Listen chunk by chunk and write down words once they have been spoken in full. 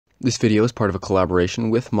This video is part of a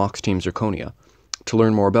collaboration with Mox Team Zirconia. To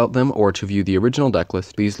learn more about them or to view the original deck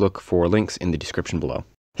list, please look for links in the description below.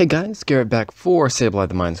 Hey guys, Garrett back for Sableye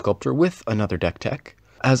the Mind Sculptor with another deck tech.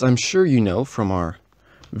 As I'm sure you know from our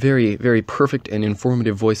very perfect and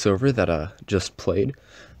informative voiceover that just played,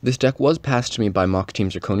 this deck was passed to me by Mox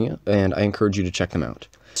Team Zirconia, and I encourage you to check them out.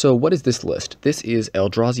 So what is this list? This is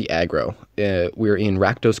Eldrazi Aggro. We're in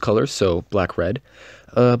Rakdos colors, so black-red.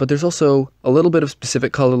 But there's also a little bit of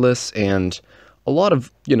specific colorless and a lot of,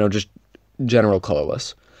 just general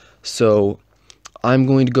colorless. So I'm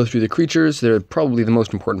going to go through the creatures. They're probably the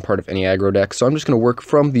most important part of any aggro deck. So I'm just going to work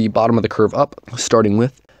from the bottom of the curve up, starting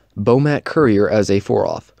with Bomat Courier as a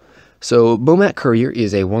 4-off. So Bomat Courier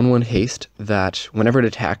is a 1/1 haste that whenever it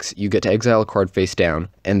attacks, you get to exile a card face down,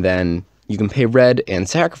 and then you can pay red and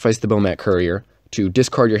sacrifice the Bomat Courier to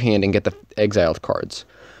discard your hand and get the exiled cards.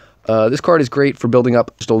 This card is great for building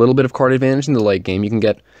up just a little bit of card advantage in the late game. You can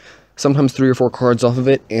get sometimes 3 or 4 cards off of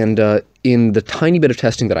it, and in the tiny bit of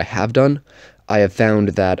testing that I have done, I have found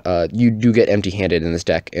that you do get empty-handed in this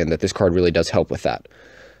deck, and that this card really does help with that.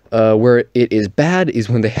 Where it is bad is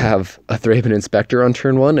when they have a Thraben Inspector on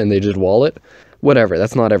turn 1 and they just wall it. Whatever,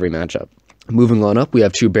 that's not every matchup. Moving on up, we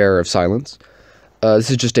have 2 Bearer of Silence.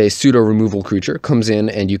 This is just a pseudo-removal creature. Comes in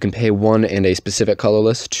and you can pay 1 and a specific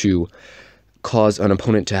colorless to cause an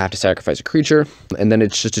opponent to have to sacrifice a creature, and then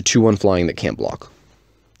it's just a 2/1 flying that can't block.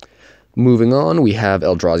 Moving on, we have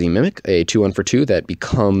Eldrazi Mimic, a 2/1 for 2 that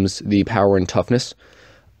becomes the power and toughness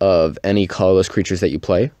of any colorless creatures that you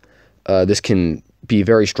play. This can be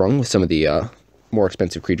very strong with some of the more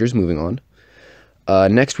expensive creatures. Moving on.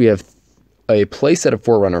 Next, we have a playset of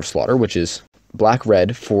Forerunner of Slaughter, which is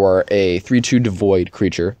black-red for a 3/2 devoid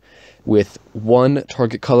creature with 1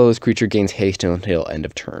 target colorless creature gains haste until end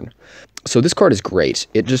of turn. So this card is great.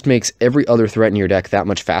 It just makes every other threat in your deck that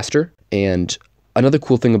much faster, and another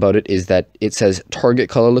cool thing about it is that it says target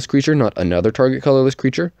colorless creature, not another target colorless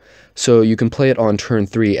creature, so you can play it on turn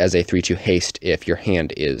 3 as a 3/2 haste if your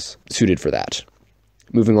hand is suited for that.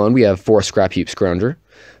 Moving on, we have 4 Scrap Heap Scrounger.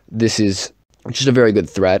 This is just a very good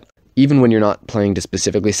threat. Even when you're not playing to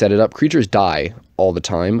specifically set it up, creatures die all the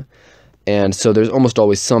time, and so there's almost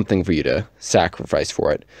always something for you to sacrifice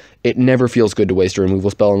for it. It never feels good to waste a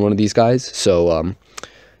removal spell on one of these guys, so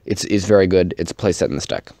it's very good. It's a playset in this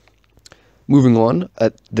deck. Moving on,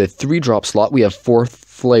 at the 3-drop slot, we have 4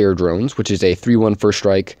 Flare Drones, which is a 3/1 first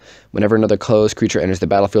strike. Whenever another colorless creature enters the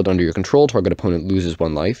battlefield under your control, target opponent loses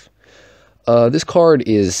 1 life. This card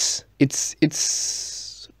is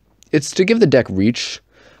it's to give the deck reach.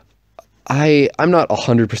 I'm not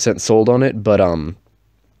 100% sold on it, but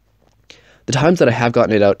the times that I have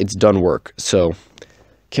gotten it out, it's done work, so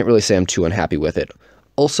can't really say I'm too unhappy with it.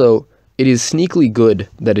 Also, it is sneakily good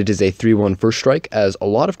that it is a 3/1 first strike, as a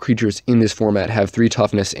lot of creatures in this format have 3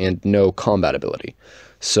 toughness and no combat ability.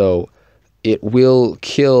 So it will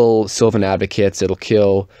kill Sylvan Advocates, it'll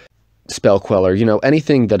kill Spell Queller,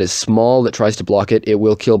 anything that is small that tries to block it, it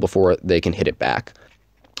will kill before they can hit it back.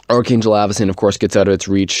 Archangel Avacyn, of course, gets out of its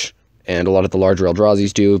reach, and a lot of the larger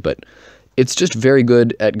Eldrazi's do, but it's just very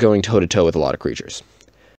good at going toe-to-toe with a lot of creatures.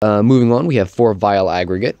 Moving on, we have 4 Vile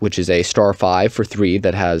Aggregate, which is a star 5 for 3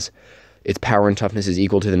 that has its power and toughness is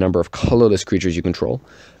equal to the number of colorless creatures you control,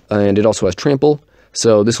 and it also has Trample,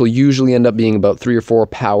 so this will usually end up being about 3 or 4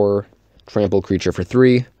 power trample creature for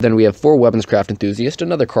 3. Then we have 4 Weaponscraft Enthusiast,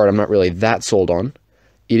 another card I'm not really that sold on.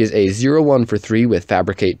 It is a 0/1 for 3 with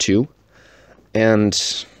Fabricate 2,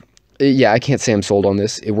 and yeah, I can't say I'm sold on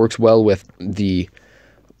this. It works well with the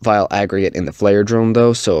Vile Aggregate and the Flare Drone,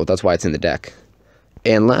 though, so that's why it's in the deck.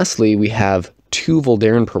 And lastly, we have 2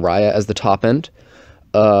 Voldaren Pariah as the top end.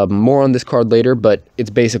 More on this card later, but it's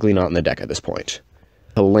basically not in the deck at this point.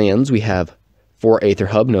 The lands, we have 4 Aether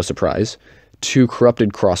Hub, no surprise. 2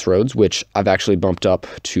 Corrupted Crossroads, which I've actually bumped up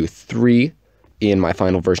to 3 in my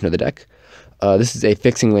final version of the deck. This is a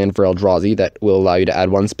fixing land for Eldrazi that will allow you to add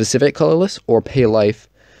 1 specific colorless, or pay life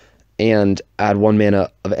and add 1 mana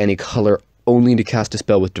of any color only to cast a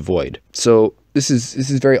spell with Devoid. So this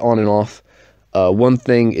is very on and off. One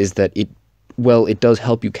thing is that it does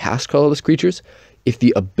help you cast colorless creatures. If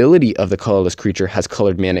the ability of the colorless creature has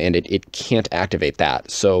colored mana in it, it can't activate that.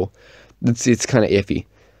 So it's kind of iffy.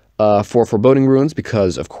 4 Foreboding Ruins,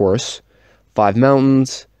 because, of course, 5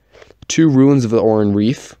 Mountains, 2 Ruins of the Oran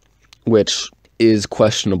Reef, which is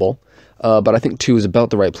questionable, but I think 2 is about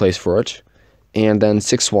the right place for it, and then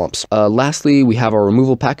 6 Swamps. Lastly, we have our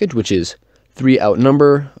removal package, which is 3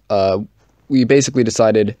 Outnumber. They basically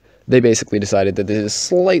decided that this is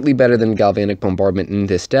slightly better than Galvanic Bombardment in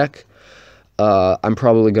this deck. I'm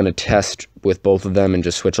probably going to test with both of them and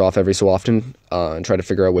just switch off every so often and try to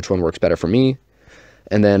figure out which one works better for me.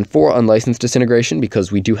 And then 4 Unlicensed Disintegration,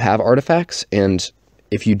 because we do have artifacts, and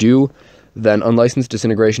if you do, then Unlicensed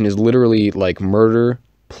Disintegration is literally like murder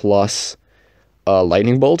plus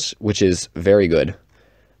Lightning Bolt, which is very good.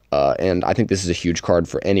 And I think this is a huge card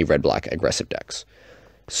for any red-black aggressive decks.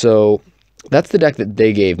 So that's the deck that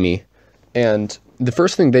they gave me, and the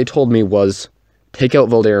first thing they told me was take out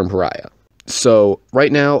Veldaren Pariah. So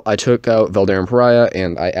right now I took out Veldaren Pariah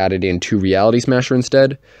and I added in 2 Reality Smasher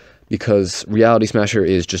instead, because Reality Smasher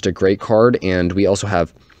is just a great card, and we also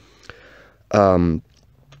have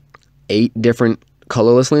 8 different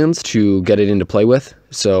colorless lands to get it into play with,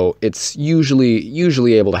 so it's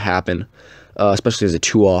usually able to happen, especially as a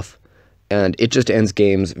 2-off, and it just ends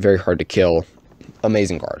games very hard to kill.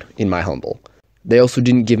 Amazing card, in my humble. They also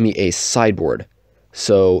didn't give me a sideboard,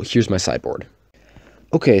 so here's my sideboard.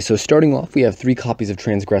 Okay, so starting off, we have 3 copies of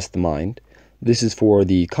Transgress the Mind. This is for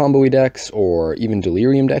the combo-y decks, or even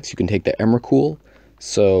Delirium decks. You can take the Emrakul,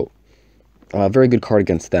 so very good card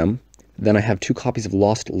against them. Then I have 2 copies of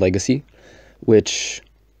Lost Legacy, which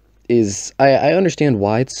is, I understand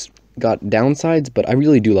why it's got downsides, but I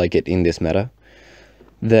really do like it in this meta.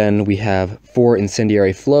 Then we have 4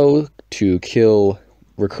 Incendiary Flow to kill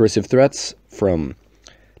recursive threats from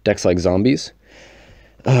decks like zombies.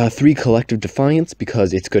 3 Collective Defiance,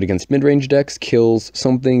 because it's good against mid-range decks, kills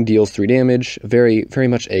something, deals 3 damage. Very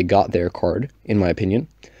much a got there card, in my opinion.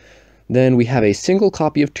 Then we have a single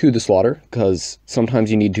copy of To the Slaughter, because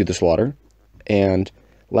sometimes you need To the Slaughter. And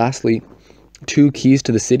lastly, 2 Keys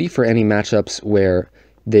to the City for any matchups where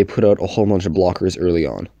they put out a whole bunch of blockers early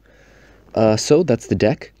on. So that's the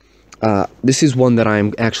deck. This is one that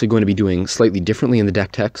I'm actually going to be doing slightly differently in the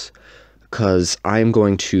deck text, because I'm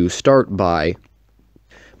going to start by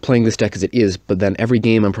playing this deck as it is, but then every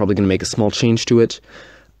game I'm probably going to make a small change to it,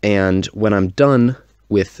 and when I'm done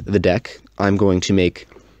with the deck, I'm going to make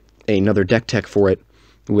another deck tech for it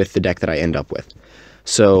with the deck that I end up with.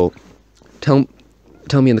 So tell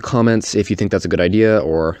me in the comments if you think that's a good idea,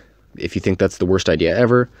 or if you think that's the worst idea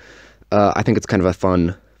ever. I think it's kind of a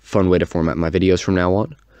fun way to format my videos from now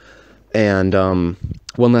on. And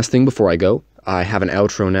one last thing before I go, I have an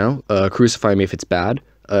outro now. Crucify me if it's bad,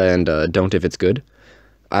 and don't if it's good.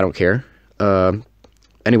 I don't care.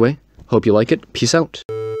 Anyway, hope you like it. Peace out.